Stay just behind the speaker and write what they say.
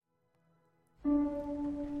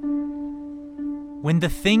When the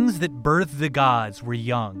things that birthed the gods were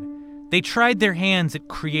young, they tried their hands at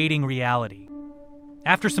creating reality.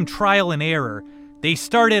 After some trial and error, they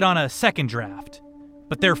started on a second draft.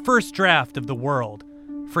 But their first draft of the world,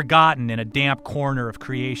 forgotten in a damp corner of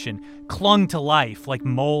creation, clung to life like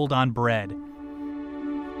mold on bread.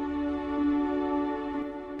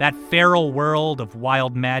 That feral world of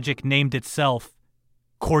wild magic named itself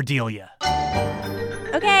Cordelia.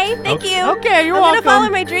 Okay, thank you. Okay, you're I'm welcome. gonna follow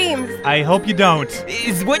my dreams. I hope you don't.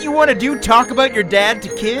 Is what you want to do talk about your dad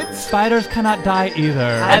to kids? Spiders cannot die either.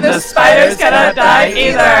 And the spiders cannot die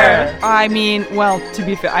either. I mean, well, to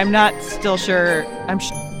be fair, I'm not still sure.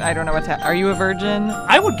 I don't know what's happening. Are you a virgin?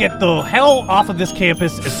 I would get the hell off of this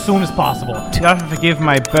campus as soon as possible. You have to forgive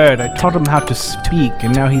my bird. I taught him how to speak,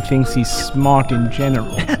 and now he thinks he's smart in general.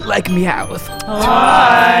 Like Meowth.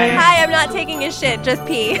 Hi, I'm not taking a shit, just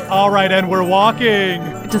pee. All right, and we're walking.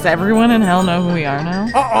 Does everyone in hell know who we are now?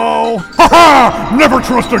 Uh-oh! Ha-ha! Never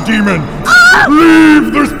trust a demon!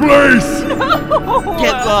 Leave this place!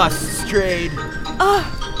 Get lost, Strayed.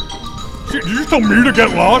 Shit, did you tell me to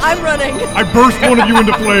get lost? I'm running. I burst one of you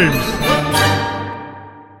into flames.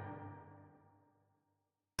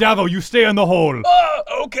 Davo, you stay in the hole.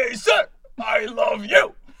 Okay, sir. I love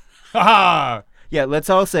you. Ha-ha! Yeah, let's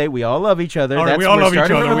all say we all love each other. All right, That's we all we're love each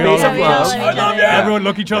starting other. from a We all base love of each love. other. I love you. Everyone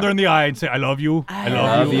look each other in the eye and say, I love you. I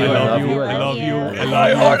love you. I love you. I love you. In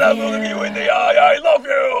my heart, I love you. In the eye, I love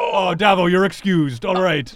you. Oh, Davo, you're excused. All right.